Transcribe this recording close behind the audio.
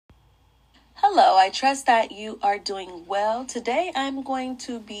Hello, I trust that you are doing well. Today I'm going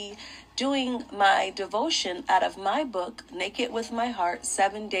to be doing my devotion out of my book, Naked with My Heart,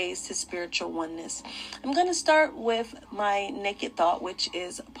 7 Days to Spiritual Oneness. I'm going to start with my naked thought, which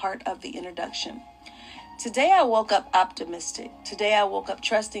is part of the introduction. Today I woke up optimistic. Today I woke up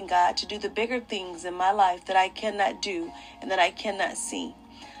trusting God to do the bigger things in my life that I cannot do and that I cannot see.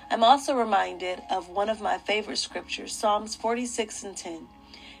 I'm also reminded of one of my favorite scriptures, Psalms 46:10.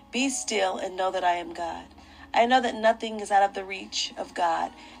 Be still and know that I am God. I know that nothing is out of the reach of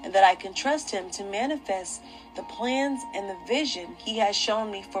God and that I can trust Him to manifest the plans and the vision He has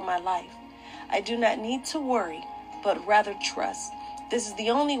shown me for my life. I do not need to worry, but rather trust. This is the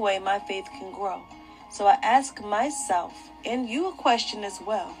only way my faith can grow. So I ask myself and you a question as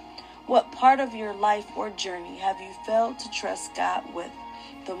well. What part of your life or journey have you failed to trust God with?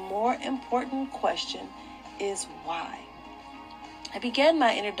 The more important question is why? I began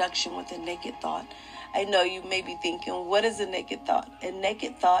my introduction with a naked thought. I know you may be thinking, what is a naked thought? A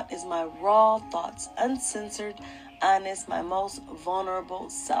naked thought is my raw thoughts, uncensored, honest, my most vulnerable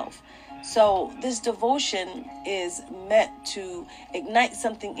self. So this devotion is meant to ignite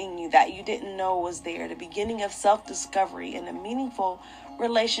something in you that you didn't know was there, the beginning of self-discovery and a meaningful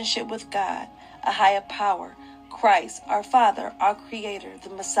relationship with God, a higher power, Christ, our Father, our Creator, the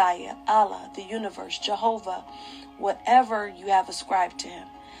Messiah, Allah, the universe, Jehovah, whatever you have ascribed to Him.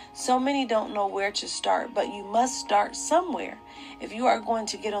 So many don't know where to start, but you must start somewhere. If you are going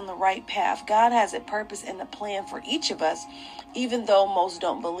to get on the right path, God has a purpose and a plan for each of us, even though most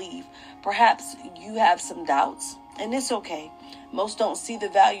don't believe. Perhaps you have some doubts, and it's okay. Most don't see the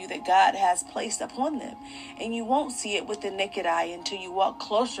value that God has placed upon them, and you won't see it with the naked eye until you walk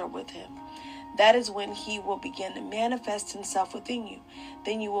closer with Him. That is when He will begin to manifest Himself within you.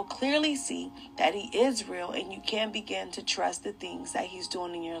 Then you will clearly see that He is real and you can begin to trust the things that He's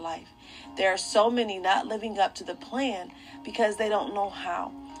doing in your life. There are so many not living up to the plan because they don't know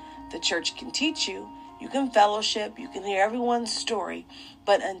how. The church can teach you. You can fellowship. You can hear everyone's story.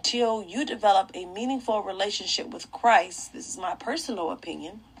 But until you develop a meaningful relationship with Christ, this is my personal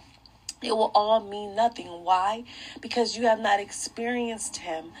opinion, it will all mean nothing. Why? Because you have not experienced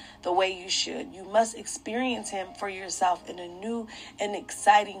Him the way you should. You must experience Him for yourself in a new and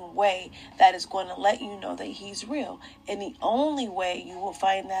exciting way that is going to let you know that He's real. And the only way you will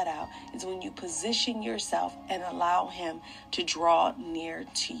find that out is when you position yourself and allow Him to draw near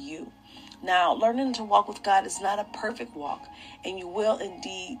to you. Now, learning to walk with God is not a perfect walk, and you will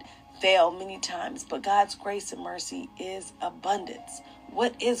indeed fail many times, but God's grace and mercy is abundance.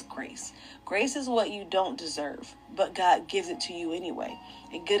 What is grace? Grace is what you don't deserve, but God gives it to you anyway.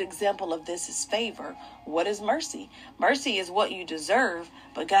 A good example of this is favor. What is mercy? Mercy is what you deserve,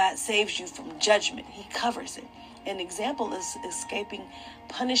 but God saves you from judgment. He covers it. An example is escaping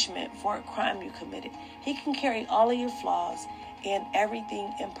punishment for a crime you committed. He can carry all of your flaws and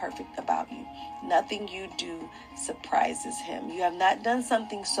everything imperfect about you. Nothing you do surprises Him. You have not done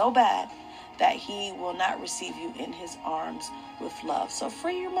something so bad that He will not receive you in His arms with love. So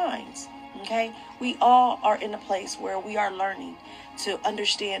free your minds, okay? We all are in a place where we are learning to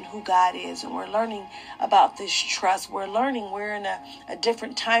understand who God is, and we're learning about this trust. We're learning we're in a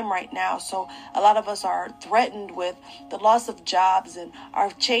different time right now. So a lot of us are threatened with the loss of jobs and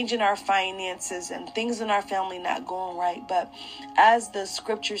are changing our finances and things in our family not going right. But as the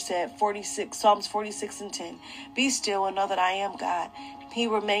scripture said, Psalms 46:10, be still and know that I am God. He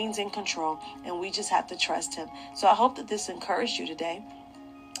remains in control, and we just have to trust Him. So I hope that this encouraged you today.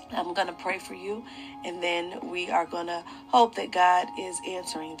 I'm going to pray for you, and then we are going to hope that God is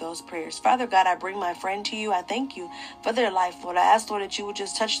answering those prayers. Father God, I bring my friend to you. I thank you for their life, Lord. I ask, Lord, that you would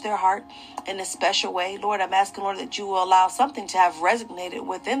just touch their heart in a special way. Lord, I'm asking, Lord, that you will allow something to have resonated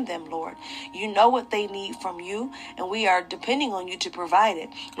within them, Lord. You know what they need from you, and we are depending on you to provide it.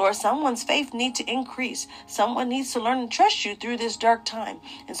 Lord, someone's faith needs to increase. Someone needs to learn to trust you through this dark time.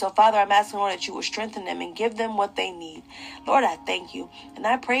 And so, Father, I'm asking, Lord, that you will strengthen them and give them what they need. Lord, I thank you, and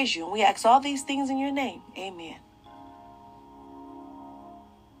I praise you, and we ask all these things in your name. Amen.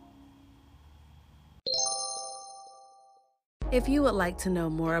 If you would like to know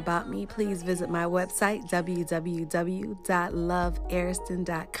more about me, please visit my website,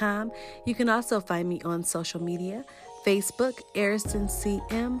 www.loveariston.com. You can also find me on social media, Facebook,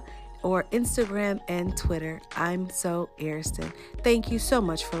 AristonCM, or Instagram and Twitter. I'm So Ariston. Thank you so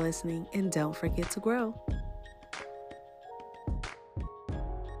much for listening, and don't forget to grow.